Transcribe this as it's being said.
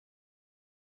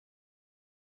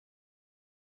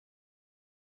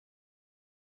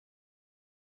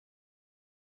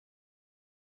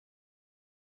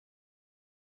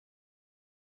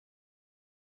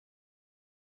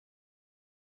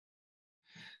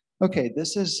Okay,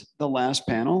 this is the last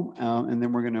panel, and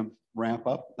then we're going to wrap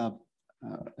up.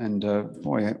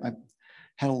 Boy, I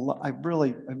had a lot, I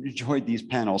really enjoyed these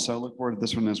panels, so I look forward to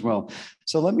this one as well.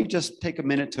 So let me just take a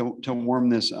minute to warm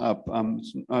this up.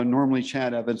 Normally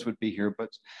Chad Evans would be here, but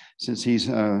since he's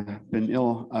been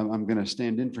ill, I'm going to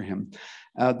stand in for him.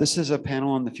 This is a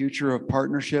panel on the future of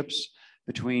partnerships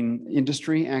between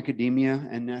industry, academia,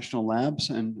 and national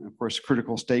labs, and of course,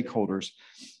 critical stakeholders.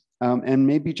 And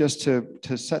maybe just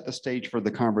to set the stage for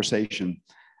the conversation,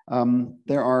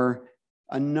 there are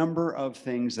a number of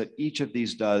things that each of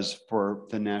these does for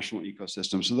the national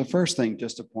ecosystem. So the first thing,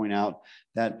 just to point out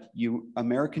that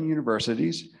American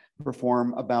universities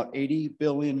perform about $80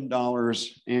 billion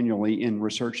annually in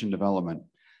research and development.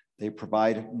 They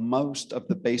provide most of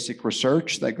the basic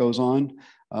research that goes on,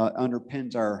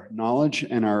 underpins our knowledge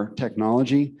and our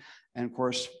technology. And of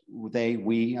course,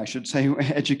 I should say,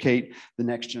 educate the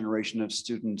next generation of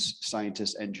students,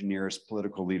 scientists, engineers,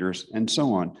 political leaders, and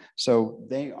so on. So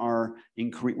we are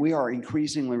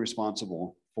increasingly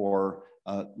responsible for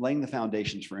laying the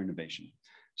foundations for innovation.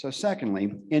 So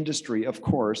secondly, industry, of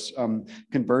course,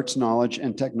 converts knowledge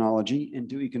and technology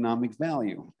into economic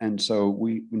value. And so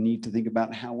we need to think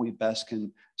about how we best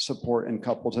can support and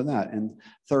couple to that. And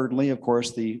thirdly, of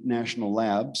course, the national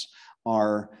labs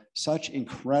are such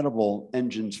incredible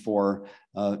engines for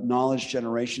knowledge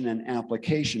generation and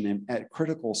application at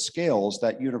critical scales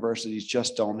that universities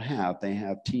just don't have. They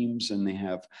have teams and they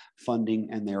have funding,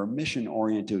 and they are mission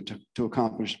oriented to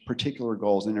accomplish particular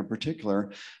goals. And in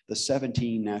particular, the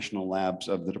 17 national labs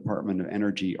of the Department of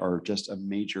Energy are just a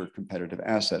major competitive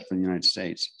asset for the United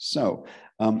States. So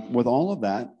with all of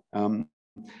that,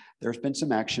 there's been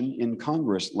some action in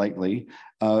Congress lately,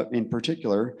 in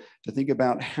particular, to think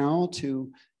about how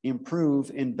to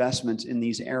improve investments in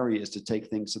these areas to take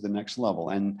things to the next level.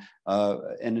 And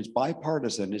it's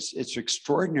bipartisan. It's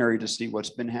extraordinary to see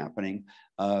what's been happening.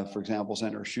 For example,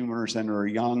 Senator Schumer, Senator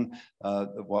Young,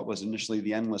 what was initially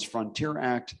the Endless Frontier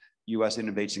Act, U.S.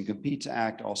 Innovates and Competes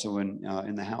Act, also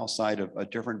in the House side of a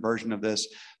different version of this,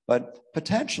 but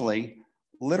potentially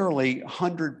literally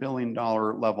 $100 billion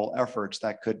level efforts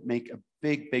that could make a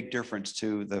big difference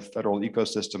to the federal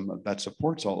ecosystem that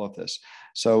supports all of this.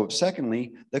 So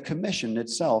secondly, the commission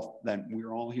itself, that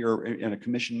we're all here in a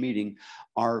commission meeting,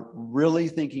 are really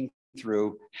thinking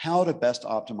through how to best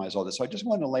optimize all this. So I just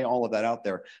want to lay all of that out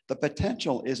there. The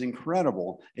potential is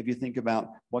incredible if you think about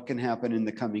what can happen in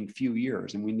the coming few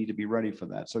years, and we need to be ready for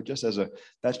that. So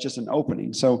that's just an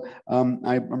opening. So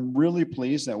I'm really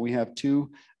pleased that we have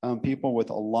two people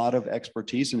with a lot of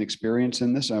expertise and experience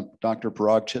in this. Dr.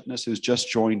 Parag Chitnis, who's just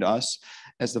joined us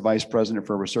as the Vice President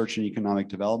for Research and Economic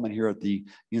Development here at the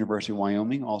University of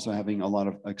Wyoming, also having a lot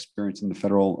of experience in the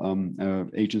federal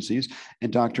agencies,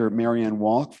 and Dr. Marianne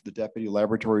Walck, the Deputy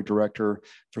Laboratory Director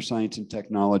for Science and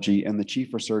Technology and the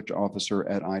Chief Research Officer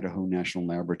at Idaho National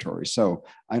Laboratories. So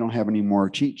I don't have any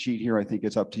more cheat sheet here. I think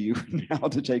it's up to you now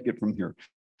to take it from here.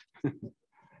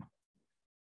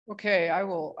 Okay, I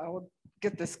will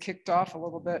get this kicked off a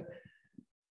little bit.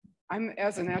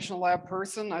 As a National Lab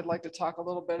person, I'd like to talk a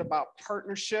little bit about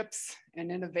partnerships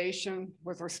and innovation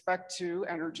with respect to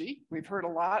energy. We've heard a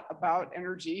lot about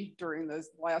energy during the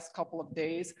last couple of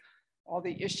days, all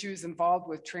the issues involved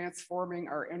with transforming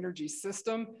our energy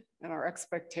system and our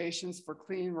expectations for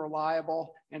clean,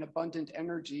 reliable, and abundant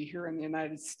energy here in the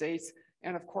United States.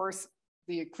 And of course,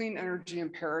 the clean energy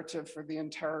imperative for the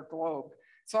entire globe.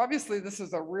 So obviously this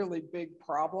is a really big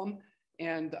problem,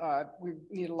 and we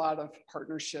need a lot of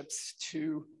partnerships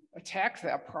to attack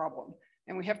that problem.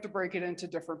 And we have to break it into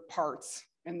different parts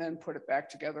and then put it back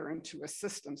together into a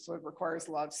system. So it requires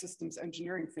a lot of systems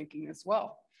engineering thinking as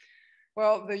well.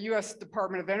 Well, the US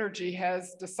Department of Energy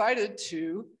has decided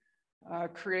to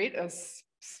create a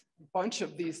bunch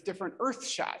of these different Earth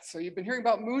shots. So you've been hearing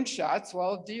about moon shots.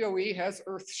 Well, DOE has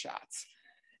Earth shots.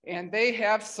 And they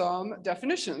have some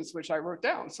definitions, which I wrote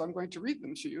down. So I'm going to read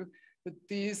them to you. But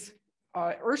these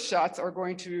Earth shots are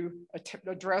going to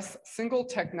address single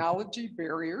technology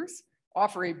barriers,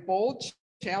 offer a bold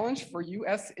challenge for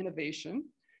US innovation,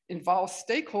 involve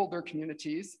stakeholder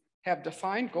communities, have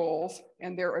defined goals,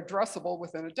 and they're addressable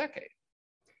within a decade.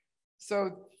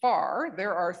 So far,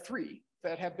 there are 3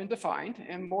 that have been defined,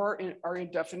 and more are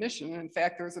in definition. And in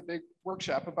fact, there's a big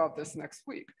workshop about this next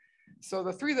week. So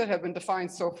the 3 that have been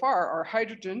defined so far are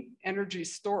hydrogen, energy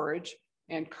storage,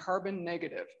 and carbon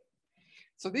negative.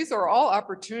 So these are all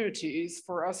opportunities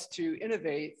for us to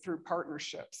innovate through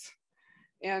partnerships.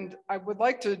 And I would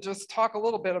like to just talk a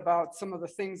little bit about some of the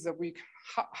things that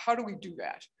how do we do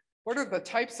that? What are the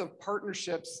types of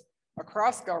partnerships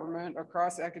across government,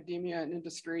 across academia and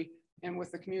industry, and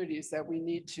with the communities that we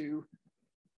need to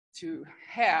to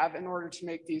have in order to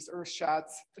make these earth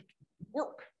shots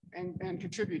work and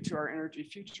contribute to our energy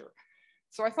future.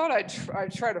 So I thought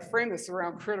I'd try to frame this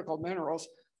around critical minerals.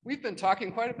 We've been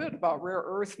talking quite a bit about rare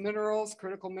earth minerals,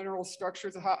 critical mineral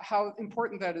structures, how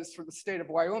important that is for the state of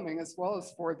Wyoming as well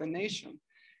as for the nation.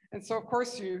 And so of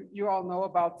course you all know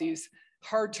about these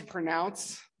hard to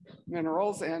pronounce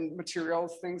minerals and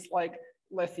materials, things like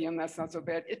lithium, that's not so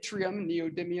bad, yttrium,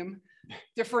 neodymium,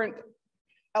 different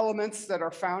elements that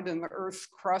are found in the Earth's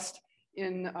crust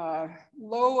in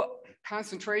low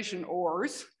concentration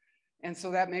ores. And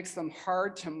so that makes them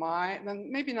hard to mine, and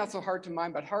maybe not so hard to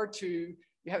mine, but hard to, you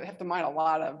have to mine a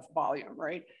lot of volume,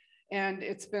 right? And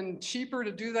it's been cheaper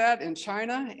to do that in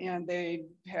China, and they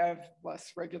have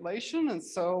less regulation. And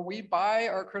so we buy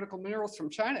our critical minerals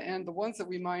from China, and the ones that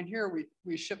we mine here,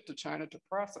 we ship to China to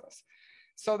process.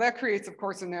 So that creates, of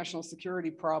course, a national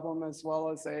security problem as well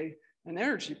as an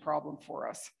energy problem for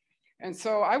us. And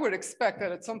so I would expect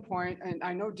that at some point, and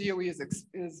I know DOE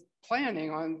is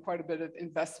planning on quite a bit of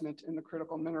investment in the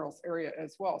critical minerals area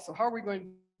as well. So how are we going to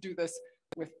do this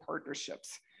with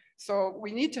partnerships? So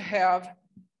we need to have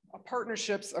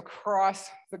partnerships across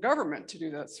the government to do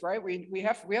this, right? We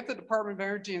have the Department of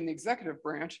Energy and the executive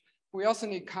branch. We also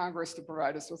need Congress to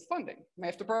provide us with funding. And they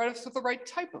have to provide us with the right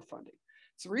type of funding.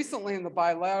 So recently in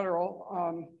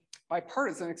the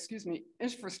bipartisan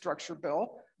infrastructure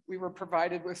bill, we were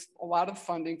provided with a lot of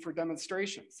funding for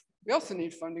demonstrations. We also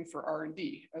need funding for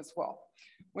R&D as well.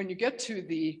 When you get to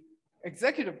the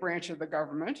executive branch of the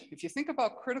government, if you think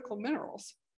about critical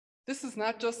minerals, this is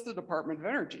not just the Department of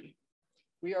Energy.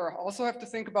 We also have to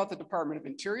think about the Department of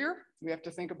Interior. We have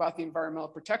to think about the Environmental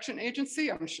Protection Agency.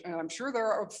 And I'm sure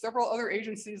there are several other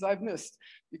agencies I've missed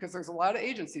because there's a lot of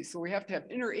agencies. So we have to have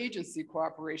interagency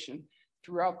cooperation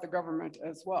throughout the government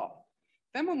as well.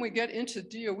 Then when we get into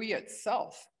DOE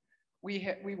itself,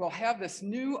 we will have this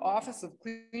new Office of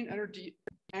Clean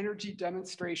Energy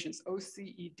Demonstrations,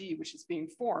 OCED, which is being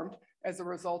formed as a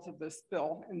result of this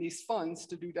bill and these funds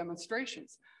to do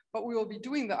demonstrations. But we will be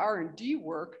doing the R&D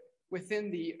work within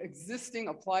the existing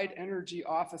applied energy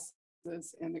offices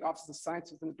and the Office of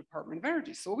Science within the Department of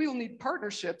Energy. So we will need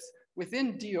partnerships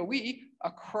within DOE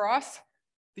across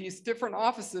these different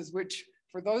offices, which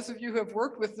for those of you who have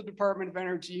worked with the Department of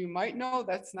Energy, you might know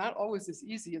that's not always as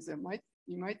easy as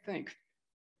you might think.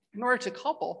 In order to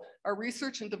couple our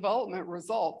research and development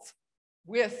results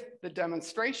with the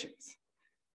demonstrations.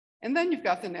 And then you've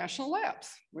got the national labs,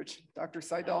 which Dr.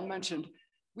 Seidel mentioned.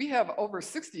 We have over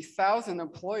 60,000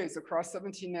 employees across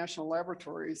 17 national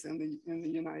laboratories in the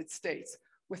United States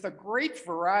with a great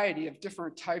variety of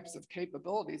different types of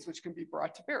capabilities which can be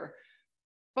brought to bear.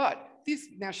 But these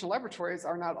national laboratories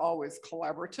are not always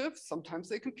collaborative. Sometimes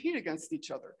they compete against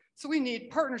each other. So we need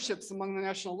partnerships among the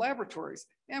national laboratories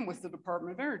and with the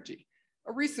Department of Energy.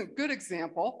 A recent good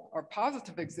example, or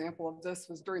positive example of this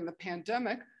was during the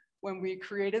pandemic when we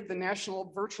created the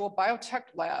National Virtual Biotech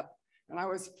Lab. And I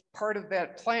was part of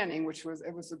that planning, which was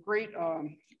a great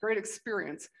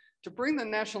experience to bring the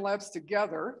national labs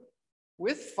together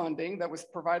with funding that was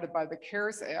provided by the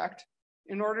CARES Act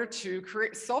in order to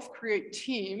self-create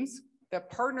teams that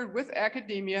partnered with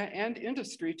academia and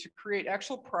industry to create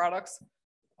actual products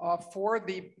for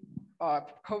the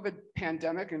COVID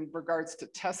pandemic in regards to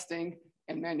testing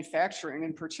and manufacturing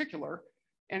in particular.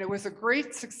 And it was a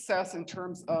great success in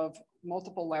terms of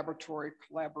multiple laboratory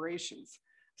collaborations.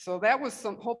 So that was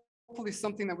hopefully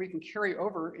something that we can carry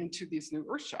over into these new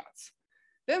Earthshots.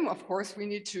 Then, of course, we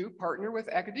need to partner with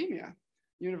academia,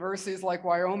 universities like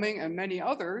Wyoming and many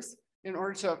others, in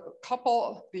order to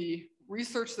couple the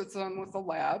research that's done with the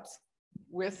labs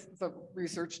with the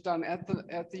research done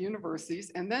at the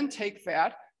universities, and then take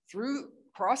that through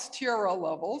cross TRL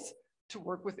levels to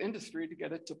work with industry to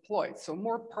get it deployed. So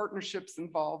more partnerships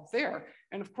involved there.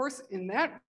 And of course, in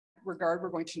that regard, we're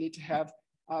going to need to have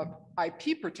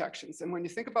IP protections. And when you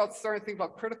starting to think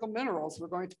about critical minerals, we're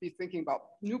going to be thinking about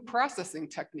new processing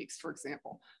techniques, for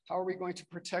example. How are we going to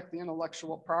protect the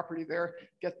intellectual property there,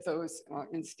 get those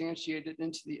instantiated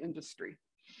into the industry?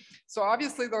 So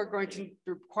obviously they're going to be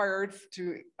required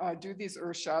to do these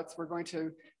Earthshots. We're going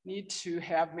to need to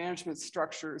have management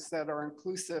structures that are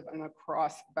inclusive and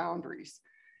across boundaries.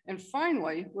 And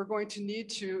finally, we're going to need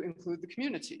to include the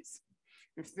communities.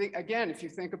 If you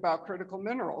think about critical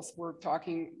minerals, we're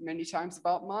talking many times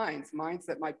about mines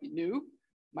that might be new,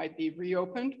 might be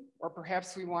reopened, or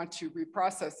perhaps we want to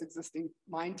reprocess existing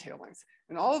mine tailings.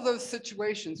 In all of those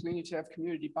situations, we need to have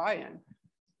community buy-in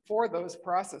for those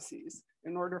processes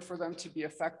in order for them to be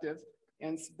effective.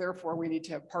 And therefore, we need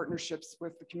to have partnerships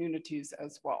with the communities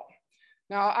as well.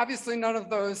 Now, obviously, none of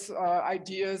those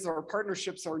ideas or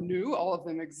partnerships are new. All of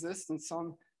them exist in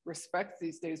some respect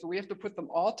these days, but we have to put them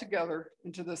all together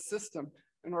into the system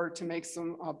in order to make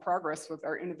some progress with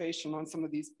our innovation on some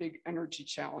of these big energy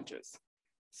challenges.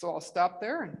 So I'll stop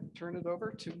there and turn it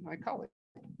over to my colleague.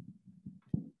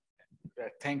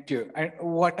 Thank you. And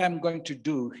what I'm going to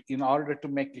do in order to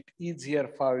make it easier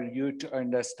for you to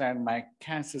understand my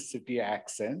Kansas City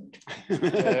accent,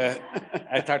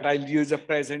 I thought I'll use a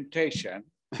presentation.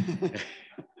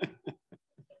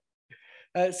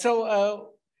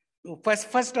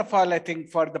 First of all, I think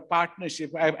for the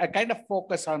partnership, I kind of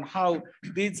focus on how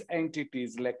these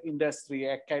entities like industry,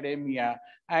 academia,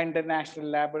 and the national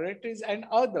laboratories and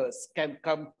others can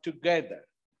come together.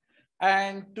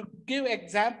 And to give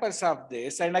examples of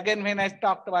this, and again, when I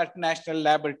talked about national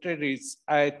laboratories,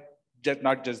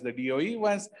 not just the DOE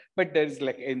ones, but there is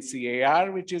like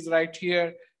NCAR, which is right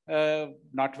here,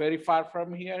 not very far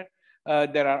from here.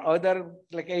 There are other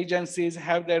like agencies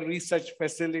have their research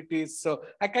facilities. So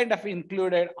I kind of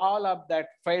included all of that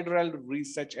federal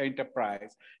research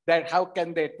enterprise, that how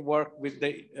can they work with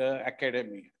the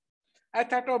academia. I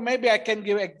thought, oh, maybe I can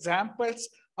give examples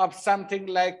of something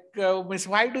like,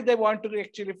 why do they want to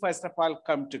actually, first of all,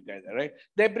 come together, right?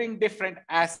 They bring different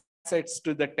assets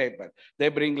to the table. They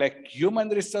bring like human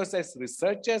resources,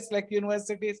 researchers like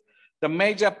universities. The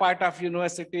major part of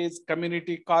universities,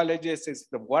 community colleges is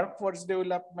the workforce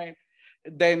development,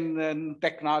 then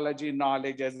technology,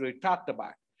 knowledge, as we talked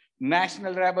about.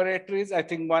 National laboratories, I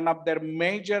think one of their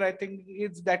major, I think,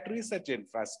 is that research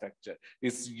infrastructure.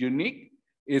 It's unique,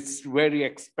 it's very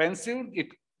expensive. It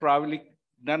probably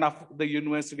none of the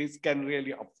universities can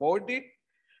really afford it.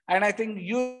 And I think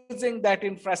using that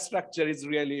infrastructure is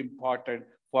really important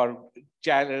for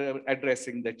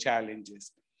addressing the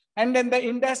challenges. And then the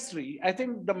industry, I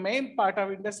think the main part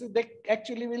of industry, they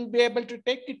actually will be able to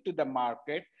take it to the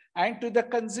market and to the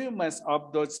consumers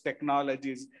of those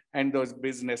technologies and those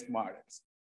business models.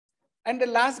 And the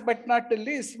last but not the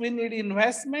least, we need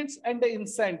investments and the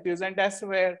incentives. And that's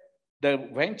where the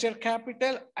venture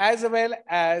capital, as well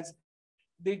as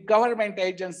the government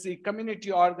agency,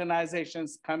 community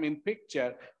organizations come in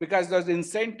picture, because those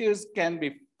incentives can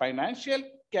be financial,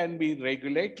 can be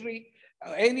regulatory,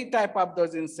 any type of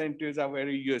those incentives are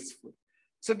very useful.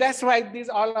 So that's why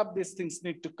all of these things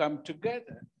need to come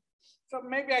together. So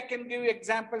maybe I can give you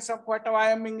examples of what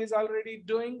Wyoming is already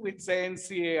doing with, say,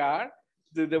 NCAR.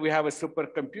 We have a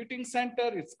supercomputing center.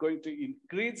 It's going to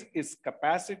increase its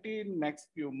capacity in the next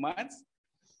few months.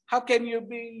 How can you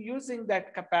be using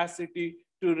that capacity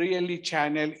to really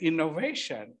channel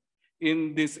innovation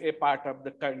in this part of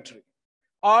the country?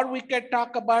 Or we can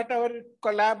talk about our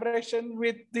collaboration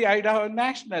with the Idaho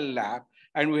National Lab.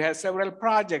 And we have several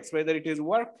projects, whether it is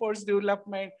workforce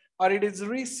development or it is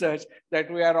research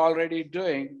that we are already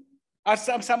doing. Or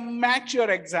some mature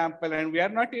example, and we are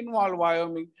not involved in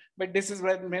Wyoming, but this is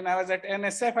when I was at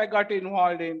NSF, I got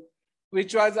involved in,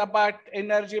 which was about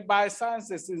Energy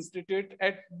Biosciences Institute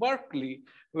at Berkeley,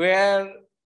 where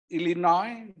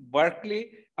Illinois,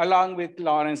 Berkeley, along with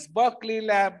Lawrence Berkeley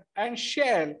Lab and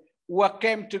Shell,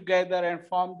 came together and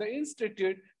formed the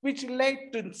institute, which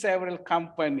led to several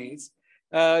companies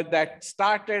that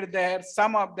started there.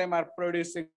 Some of them are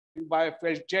producing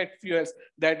biofuels, jet fuels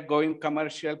that go in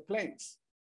commercial planes.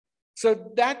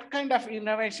 So that kind of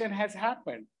innovation has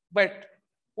happened. But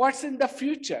what's in the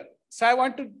future? So I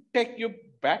want to take you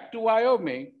back to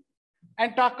Wyoming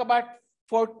and talk about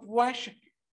Fort Washington.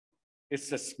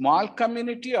 It's a small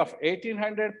community of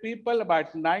 1,800 people,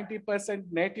 about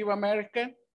 90% Native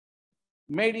American.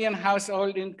 Median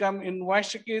household income in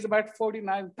Washington is about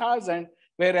 $49,000,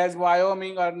 whereas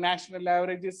Wyoming or national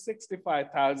average is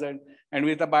 $65,000, and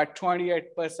with about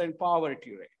 28%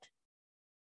 poverty rate.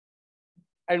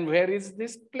 And where is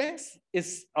this place?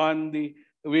 It's on the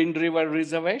Wind River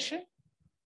Reservation.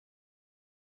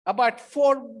 About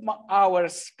 4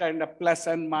 hours, kind of plus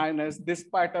and minus. This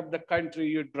part of the country,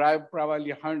 you drive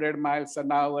probably 100 miles an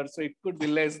hour, so it could be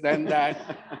less than that.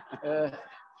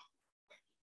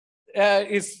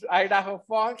 Is Idaho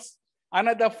Falls.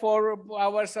 Another 4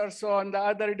 hours or so on the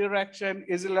other direction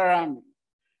is Laramie.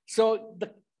 So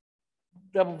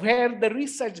where the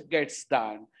research gets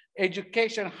done,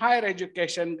 education, higher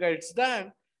education gets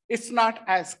done, it's not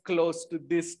as close to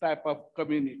this type of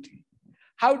community.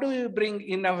 How do you bring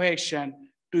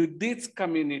innovation to these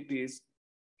communities?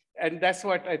 And that's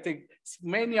what I think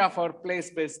many of our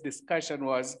place-based discussion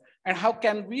was, and how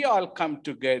can we all come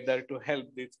together to help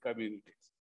these communities?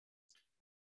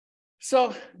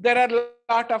 So there are a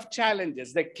lot of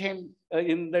challenges that came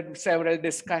in the several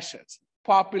discussions.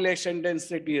 Population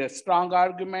density, a strong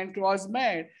argument was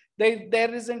made.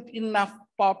 There isn't enough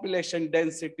population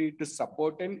density to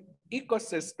support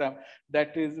ecosystem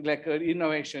that is like an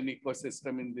innovation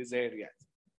ecosystem in these areas?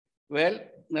 Well,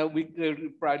 now we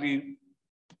could probably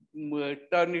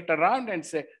turn it around and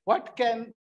say, what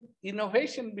can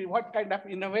innovation be? What kind of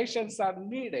innovations are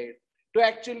needed to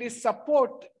actually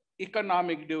support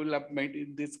economic development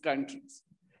in these countries,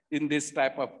 in this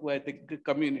type of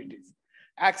communities?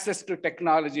 Access to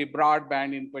technology,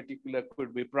 broadband in particular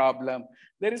could be problem.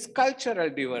 There is cultural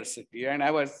diversity, and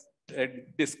I was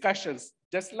discussions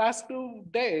just last 2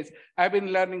 days. I've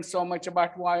been learning so much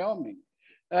about Wyoming.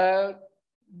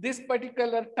 This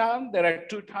particular town, there are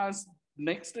 2 towns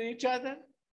next to each other.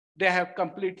 They have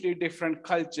completely different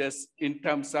cultures in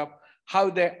terms of how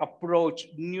they approach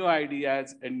new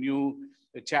ideas and new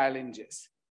challenges.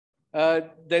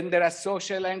 Then there are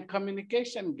social and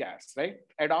communication gaps, right?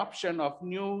 Adoption of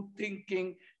new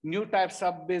thinking, new types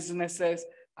of businesses,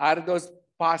 are those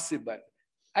possible?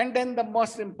 And then the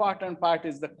most important part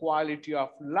is the quality of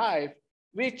life,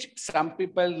 which some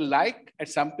people like and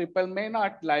some people may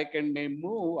not like and may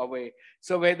move away.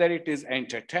 So whether it is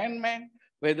entertainment,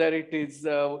 whether it is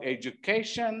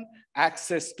education,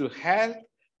 access to health,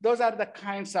 those are the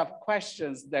kinds of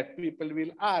questions that people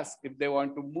will ask if they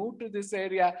want to move to this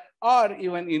area or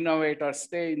even innovate or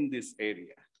stay in this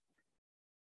area.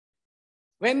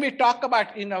 When we talk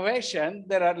about innovation,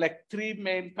 there are like 3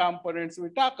 main components we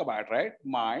talk about, right?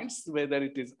 Minds, whether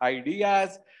it is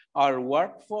ideas or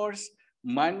workforce,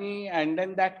 money, and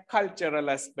then that cultural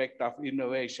aspect of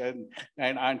innovation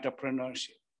and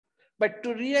entrepreneurship. But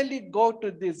to really go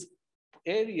to these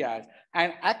areas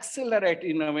and accelerate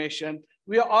innovation,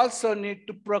 we also need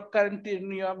to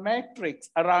continue a matrix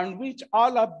around which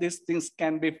all of these things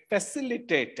can be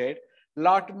facilitated a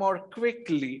lot more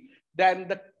quickly than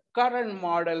the current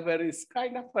model, where it's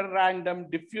kind of a random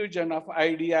diffusion of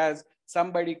ideas.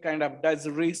 Somebody kind of does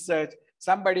research,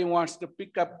 somebody wants to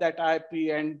pick up that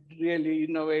IP and really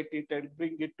innovate it and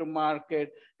bring it to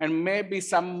market, and maybe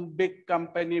some big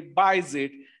company buys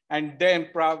it, and then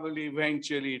probably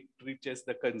eventually it reaches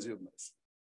the consumers.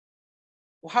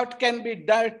 What can be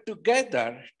done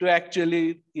together to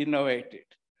actually innovate it?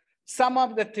 Some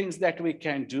of the things that we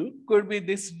can do could be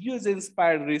this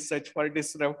use-inspired research for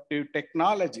disruptive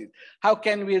technologies. How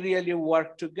can we really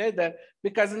work together?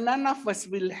 Because none of us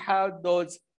will have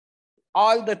those,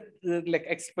 all the like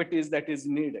expertise that is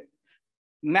needed.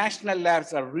 National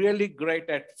labs are really great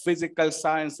at physical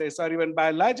sciences or even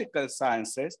biological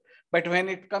sciences, but when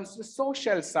it comes to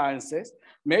social sciences,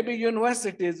 maybe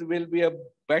universities will be a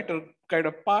better kind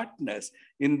of partners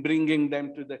in bringing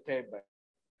them to the table.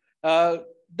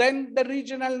 Then the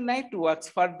regional networks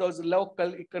for those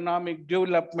local economic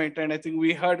development, and I think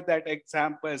we heard that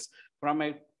examples from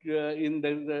in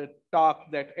the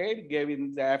talk that Ed gave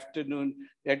in the afternoon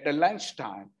at the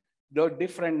lunchtime. Those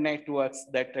different networks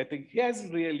that I think he has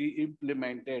really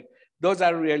implemented, those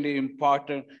are really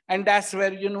important. And that's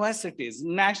where universities,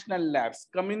 national labs,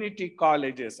 community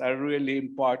colleges are really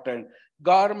important.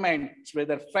 Governments,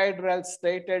 whether federal,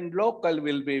 state, and local,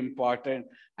 will be important.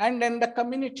 And then the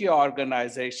community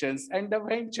organizations and the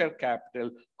venture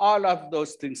capital, all of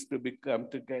those things to become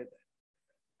together.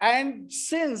 And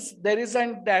since there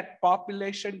isn't that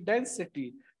population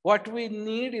density, what we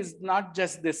need is not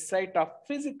just this set of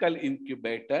physical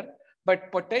incubator,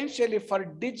 but potentially for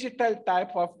digital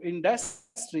type of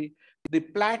industry, the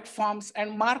platforms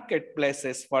and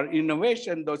marketplaces for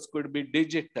innovation, those could be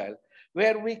digital,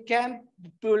 where we can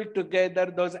pull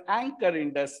together those anchor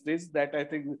industries that I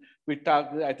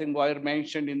think were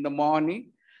mentioned in the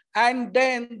morning, and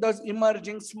then those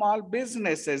emerging small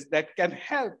businesses that can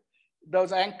help.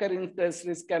 Those anchor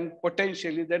industries can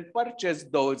potentially then purchase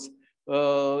those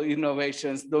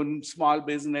innovations, those small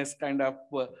business kind of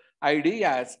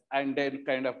ideas, and then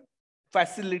kind of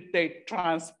facilitate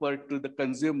transfer to the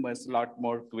consumers a lot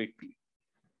more quickly.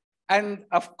 And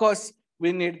of course,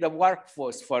 we need the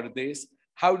workforce for this.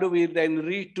 How do we then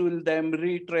retool them,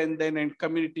 retrain them, and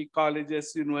community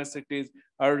colleges, universities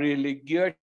are really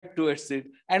geared towards it.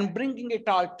 And bringing it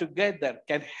all together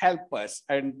can help us,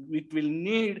 and it will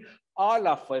need all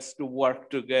of us to work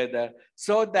together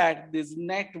so that these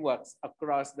networks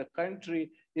across the country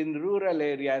in rural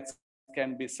areas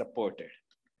can be supported.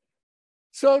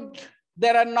 So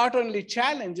there are not only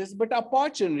challenges, but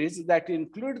opportunities that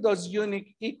include those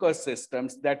unique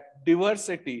ecosystems, that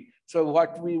diversity. So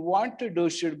what we want to do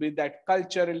should be that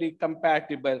culturally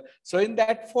compatible. So in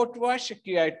that Fort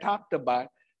Washakie I talked about,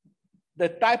 the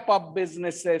type of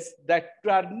businesses that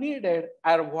are needed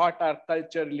are what are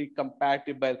culturally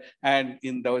compatible and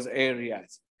in those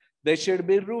areas. They should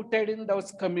be rooted in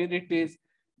those communities.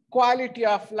 quality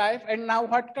of life, and now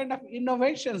what kind of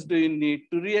innovations do you need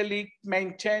to really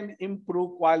maintain,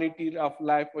 improve quality of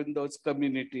life in those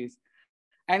communities?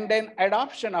 And then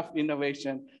adoption of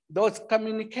innovation, those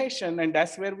communication, and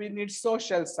that's where we need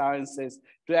social sciences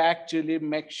to actually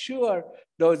make sure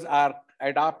those are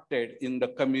adopted in the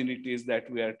communities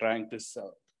that we are trying to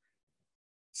serve.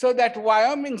 So that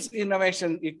Wyoming's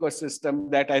innovation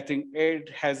ecosystem that I think Ed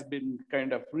has been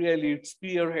kind of really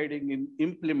spearheading in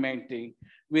implementing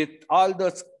with all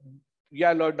those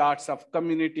yellow dots of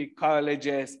community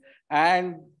colleges,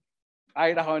 and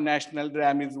Idaho National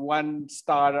Dam is one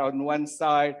star on one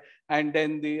side, and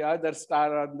then the other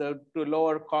star on the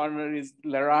lower corner is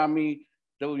Laramie,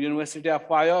 the University of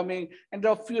Wyoming, and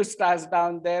there are a few stars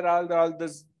down there, all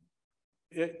those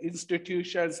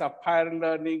institutions of higher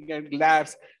learning and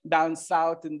labs down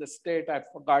south in the state. I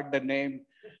forgot the name.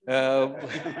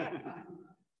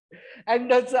 And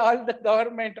that's all the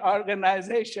government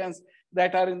organizations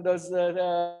that are in those,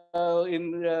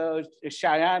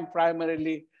 Cheyenne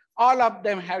primarily. All of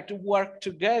them have to work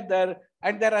together,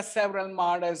 and there are several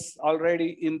models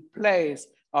already in place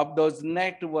of those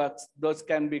networks. Those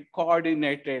can be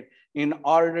coordinated in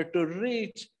order to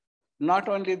reach not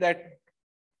only that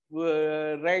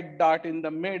red dot in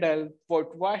the middle,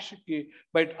 Fort Washakie,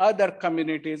 but other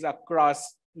communities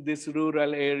across this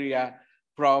rural area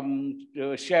from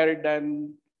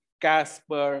Sheridan,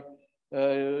 Casper,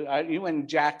 even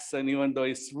Jackson, even though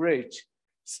it's rich,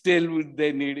 still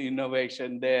they need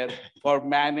innovation there for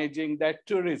managing that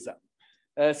tourism.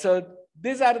 So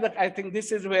these are I think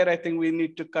this is where I think we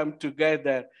need to come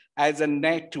together as a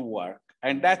network.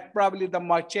 And that's probably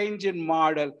the change in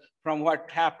model from what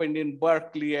happened in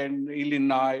Berkeley and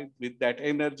Illinois with that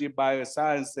energy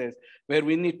biosciences, where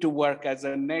we need to work as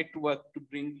a network to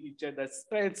bring each other's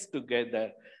strengths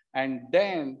together. And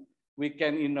then we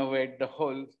can innovate the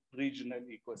whole regional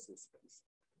ecosystems.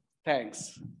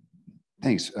 Thanks.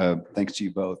 Thanks. Thanks to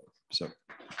you both. So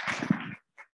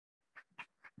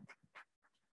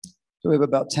we have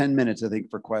about 10 minutes, I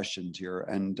think, for questions here.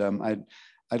 And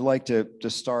I'd like to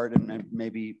start, and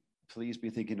maybe please be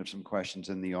thinking of some questions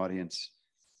in the audience.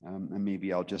 And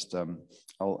maybe I'll just,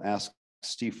 I'll ask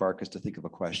Steve Farkas to think of a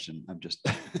question. I'm just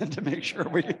to make sure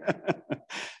we,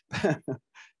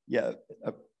 yeah.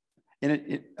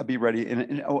 I'll be ready.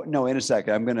 No, in a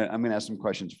second. I'm gonna ask some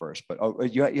questions first.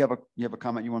 But you have a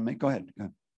comment you want to make? Go ahead.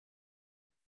 Go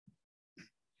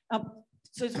ahead.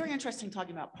 So it's very interesting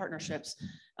talking about partnerships.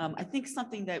 I think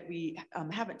something that we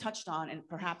haven't touched on, and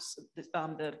perhaps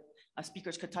the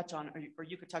speakers could touch on, or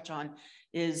you could touch on,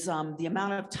 is the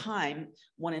amount of time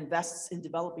one invests in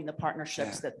developing the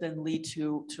partnerships that then lead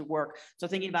to work. So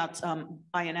thinking about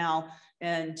INL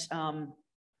and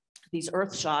these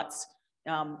earth shots,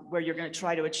 where you're going to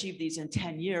try to achieve these in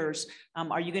 10 years,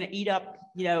 are you going to eat up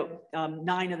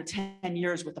 9 of the 10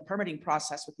 years with the permitting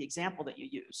process with the example that you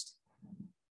used?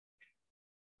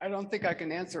 I don't think I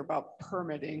can answer about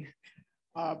permitting,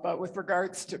 but with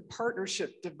regards to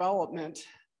partnership development,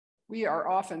 we are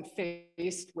often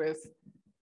faced with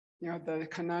the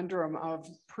conundrum of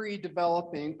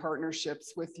pre-developing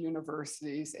partnerships with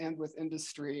universities and with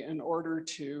industry in order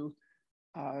to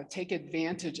take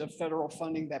advantage of federal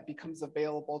funding that becomes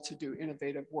available to do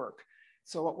innovative work.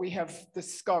 So what we have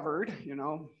discovered,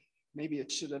 maybe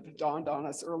it should have dawned on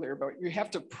us earlier, but you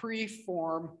have to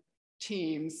pre-form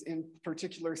teams in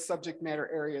particular subject matter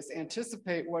areas,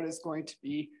 anticipate what is going to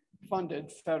be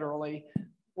funded federally,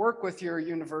 work with your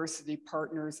university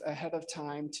partners ahead of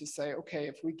time to say, okay,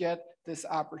 if we get this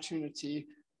opportunity,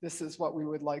 this is what we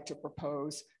would like to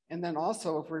propose. And then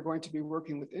also, if we're going to be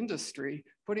working with industry,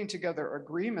 putting together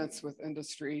agreements with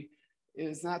industry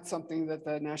is not something that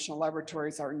the National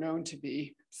Laboratories are known to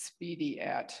be speedy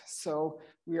at. So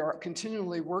we are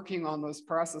continually working on those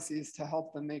processes to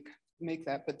help them make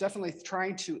that, but definitely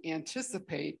trying to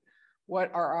anticipate what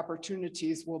our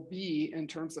opportunities will be in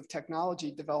terms of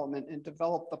technology development and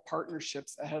develop the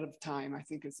partnerships ahead of time, I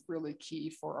think is really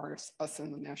key for us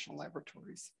in the National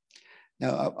Laboratories.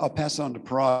 Now, I'll pass on to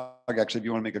Parag, actually, if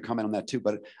you want to make a comment on that too,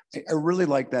 but I really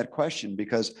like that question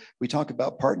because we talk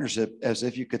about partnership as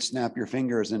if you could snap your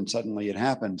fingers and suddenly it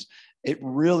happens. It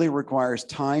really requires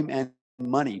time and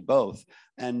money, both.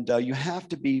 And you have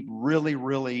to be really,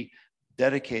 really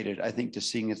dedicated, I think, to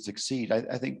seeing it succeed.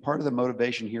 I think part of the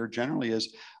motivation here generally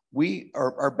is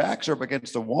our backs are up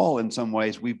against the wall in some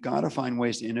ways. We've got to find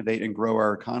ways to innovate and grow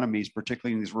our economies,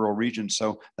 particularly in these rural regions.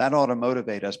 So that ought to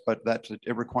motivate us, but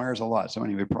it requires a lot. So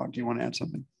anyway, Parag, do you want to add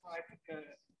something? I think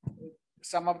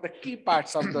some of the key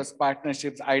parts of those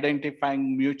partnerships,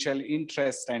 identifying mutual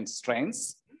interests and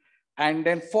strengths, and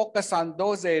then focus on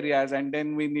those areas. And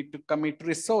then we need to commit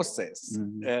resources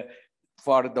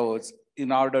for those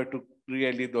in order to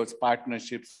really those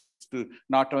partnerships to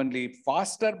not only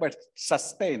foster, but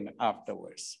sustain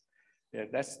afterwards. Yeah,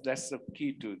 that's the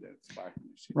key to this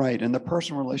partnership. Right, and the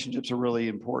personal relationships are really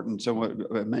important. So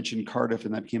I mentioned Cardiff,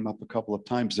 and that came up a couple of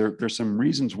times. There's some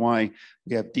reasons why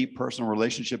we have deep personal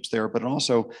relationships there, but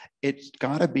also it's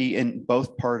got to be in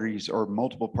both parties or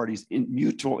multiple parties in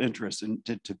mutual interest. And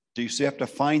so you have to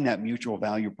find that mutual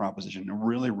value proposition and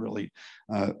really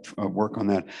work on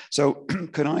that. So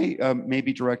could I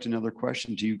maybe direct another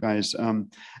question to you guys?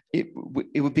 It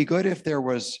would be good if there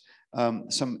was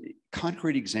some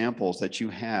concrete examples that you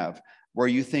have where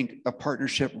you think a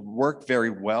partnership worked very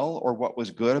well, or what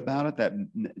was good about it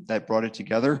that brought it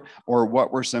together, or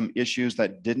what were some issues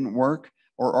that didn't work,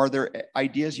 or are there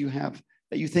ideas you have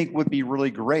that you think would be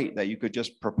really great that you could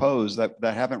just propose that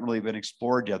haven't really been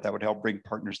explored yet that would help bring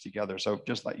partners together? So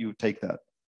just let you take that.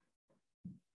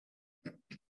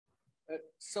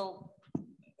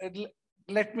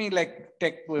 Let me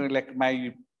take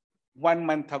my 1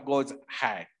 month ago's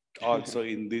hat also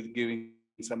in this giving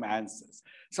some answers.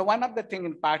 So one of the things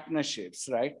in partnerships,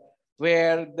 right,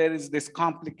 where there is this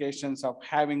complications of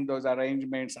having those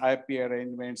arrangements, IP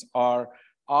arrangements, or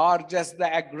just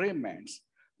the agreements.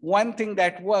 One thing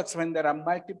that works when there are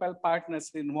multiple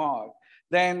partners involved,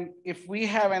 then if we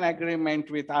have an agreement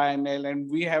with INL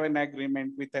and we have an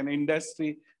agreement with an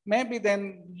industry, maybe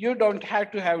then you don't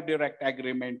have to have direct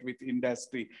agreement with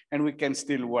industry and we can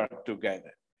still work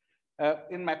together.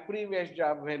 In my previous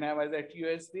job, when I was at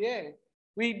USDA,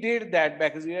 we did that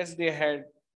because USDA had,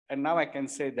 and now I can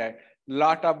say that,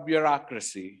 lot of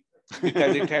bureaucracy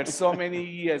because it had so many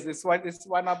years. It's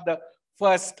one of the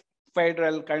first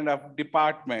federal kind of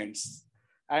departments,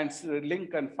 and so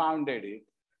Lincoln founded it,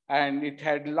 and it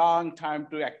had long time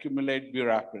to accumulate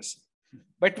bureaucracy.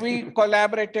 But we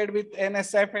collaborated with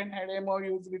NSF and had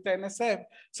MOUs with NSF.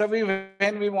 So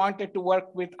when we wanted to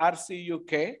work with RC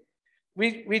UK,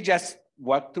 we just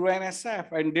worked through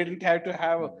NSF and didn't have to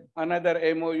have another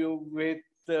MOU with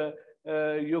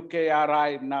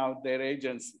UKRI, now their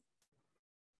agency.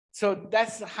 So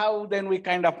that's how then we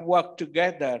kind of work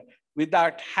together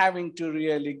without having to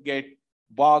really get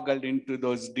boggled into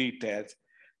those details.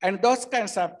 And those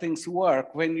kinds of things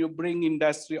work when you bring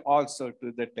industry also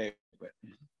to the table.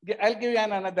 I'll give you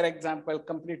another example,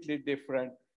 completely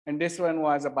different. And this one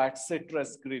was about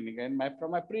citrus screening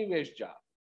from my previous job.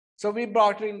 So we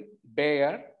brought in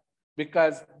Bayer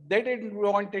because they didn't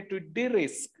want to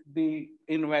de-risk the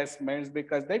investments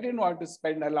because they didn't want to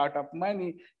spend a lot of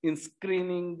money in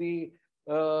screening the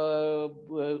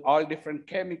all different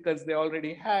chemicals they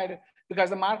already had, because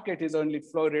the market is only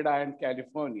Florida and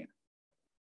California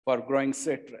for growing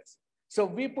citrus. So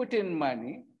we put in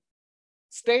money,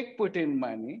 state put in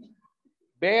money,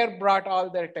 Bayer brought all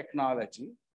their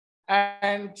technology,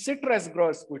 and citrus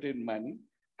growers put in money,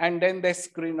 and then they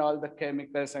screened all the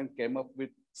chemicals and came up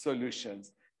with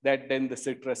solutions that then the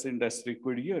citrus industry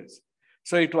could use.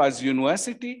 So it was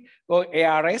university, or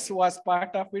ARS was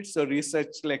part of it, so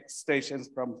research like stations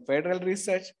from federal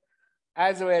research,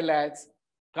 as well as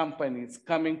companies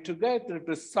coming together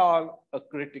to solve a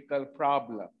critical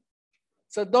problem.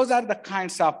 So those are the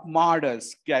kinds of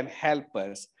models can help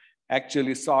us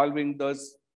actually solving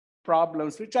those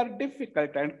problems which are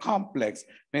difficult and complex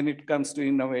when it comes to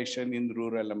innovation in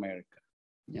rural America.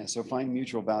 Yeah, so find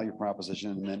mutual value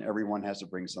proposition, and then everyone has to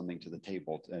bring something to the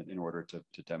table in order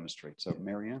to demonstrate. So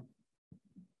Marianne?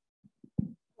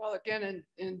 Well, again,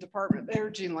 in Department of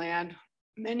Energy land,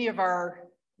 many of our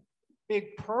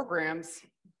big programs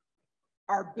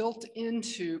are built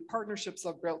into, partnerships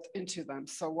are built into them.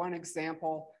 So one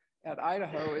example at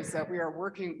Idaho is that we are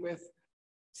working with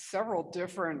several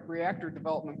different reactor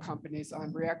development companies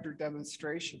on reactor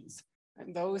demonstrations.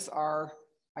 And those are,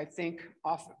 I think,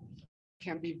 often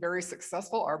can be very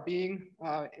successful, are being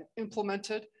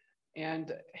implemented,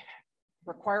 and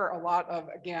require a lot of,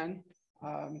 again,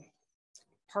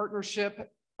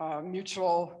 partnership,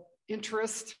 mutual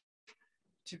interest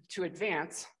to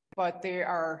advance, but they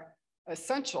are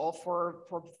essential for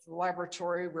the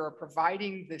laboratory. We're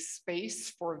providing the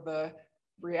space for the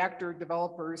reactor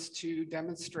developers to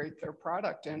demonstrate their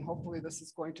product, and hopefully this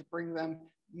is going to bring them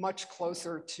much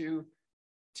closer to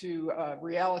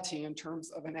reality in terms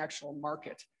of an actual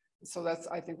market. So that's,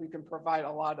 I think we can provide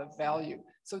a lot of value.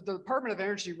 So the Department of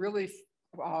Energy really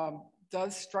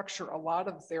does structure a lot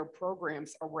of their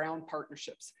programs around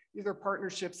partnerships, either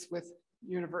partnerships with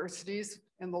universities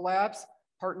in the labs,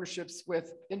 partnerships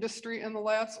with industry in the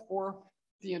labs, or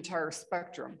the entire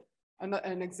spectrum.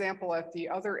 An example at the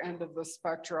other end of the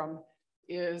spectrum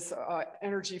is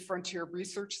Energy Frontier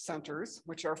Research Centers,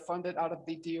 which are funded out of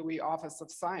the DOE Office of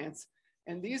Science.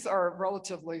 And these are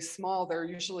relatively small. They're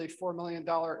usually $4 million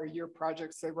a year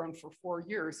projects. They run for 4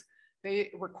 years.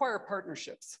 They require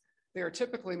partnerships. They are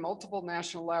typically multiple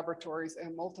national laboratories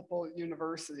and multiple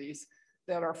universities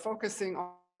that are focusing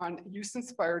on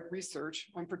use-inspired research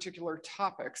on particular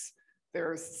topics.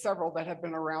 There's several that have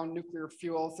been around nuclear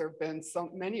fuels. There have been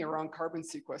many around carbon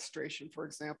sequestration, for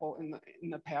example, in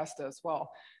the past as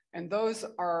well. And those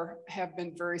have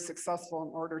been very successful in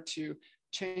order to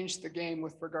change the game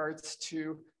with regards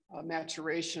to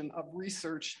maturation of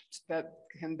research that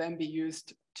can then be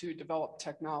used to develop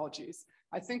technologies.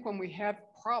 I think when we have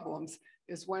problems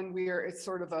is when it's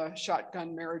sort of a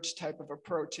shotgun marriage type of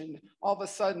approach. And all of a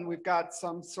sudden we've got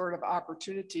some sort of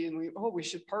opportunity and we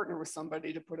should partner with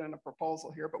somebody to put in a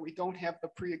proposal here, but we don't have the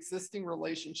pre-existing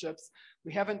relationships.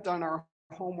 We haven't done our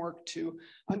homework to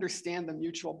understand the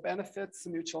mutual benefits, the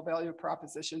mutual value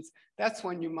propositions. That's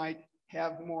when you might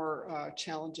have more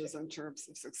challenges in terms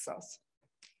of success.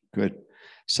 Good.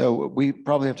 So we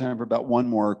probably have time for about one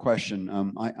more question.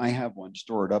 I have one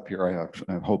stored up here. I have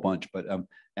a whole bunch, but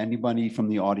anybody from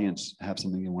the audience have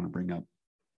something they want to bring up?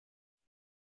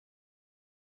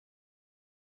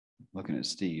 Looking at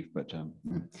Steve, but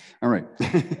all right.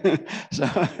 So,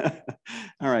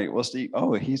 all right. Well, Steve,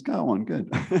 oh, he's got one.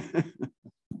 Good.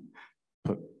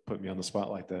 Put me on the spot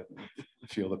like that. I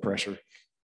feel the pressure.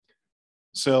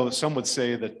 So some would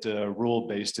say that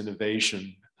rule-based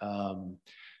innovation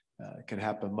can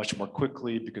happen much more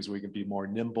quickly because we can be more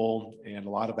nimble, and a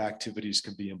lot of activities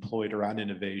can be employed around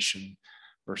innovation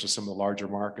versus some of the larger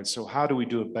markets. So how do we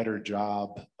do a better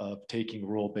job of taking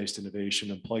rule-based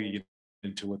innovation and plugging it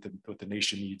into what the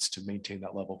nation needs to maintain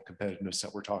that level of competitiveness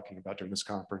that we're talking about during this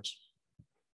conference?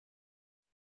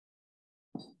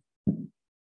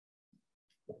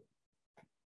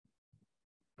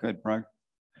 Good, Parag.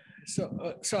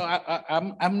 So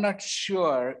I'm not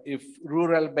sure if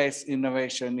rural-based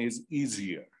innovation is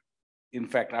easier. In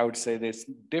fact, I would say it's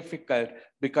difficult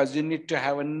because you need to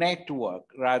have a network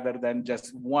rather than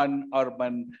just one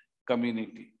urban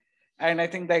community. And I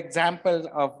think the example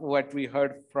of what we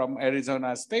heard from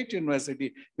Arizona State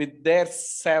University with their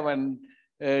 7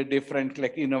 different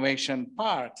innovation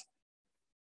parts,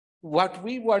 what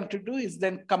we want to do is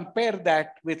then compare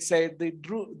that with, say, the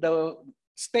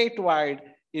statewide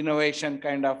innovation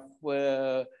kind of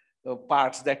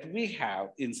parts that we have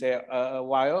in, say,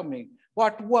 Wyoming.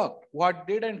 What worked, what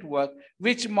didn't work,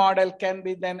 which model can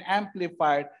be then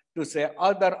amplified to, say,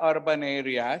 other urban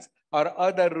areas or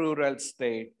other rural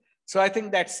states. So I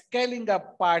think that scaling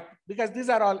up part, because these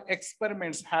are all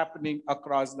experiments happening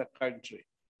across the country.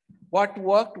 What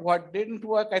worked, what didn't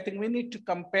work, I think we need to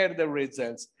compare the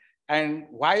results. And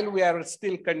while we are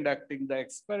still conducting the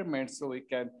experiments, so we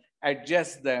can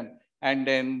adjust them and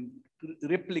then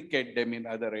replicate them in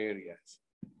other areas.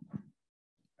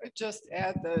 I'd just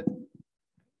add that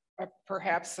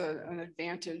perhaps an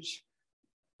advantage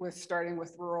with starting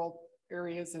with rural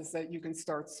areas is that you can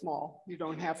start small. You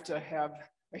don't have to have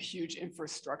a huge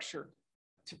infrastructure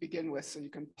to begin with, so you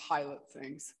can pilot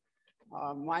things.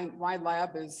 My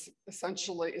lab is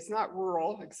essentially, it's not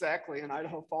rural exactly in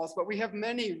Idaho Falls, but we have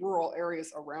many rural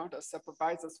areas around us that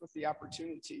provides us with the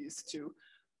opportunities to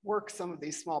work some of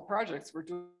these small projects. We're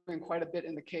doing quite a bit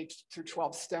in the K through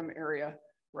 12 STEM area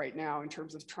right now in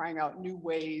terms of trying out new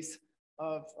ways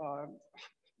of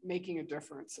making a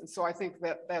difference. And so I think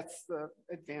that that's the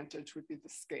advantage, would be the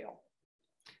scale.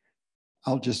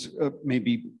 I'll just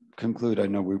maybe conclude. I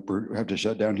know we have to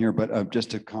shut down here, but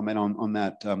just to comment on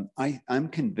that, I'm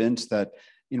convinced that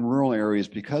in rural areas,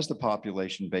 because the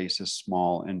population base is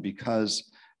small and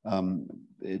because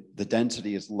the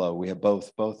density is low, we have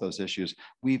both those issues.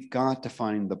 We've got to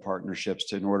find the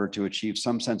partnerships in order to achieve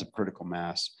some sense of critical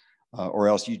mass, or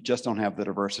else you just don't have the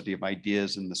diversity of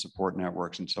ideas and the support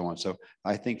networks and so on. So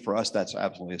I think for us, that's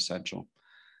absolutely essential.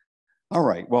 All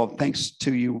right, well, thanks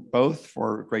to you both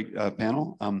for a great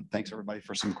panel. Thanks everybody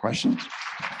for some questions.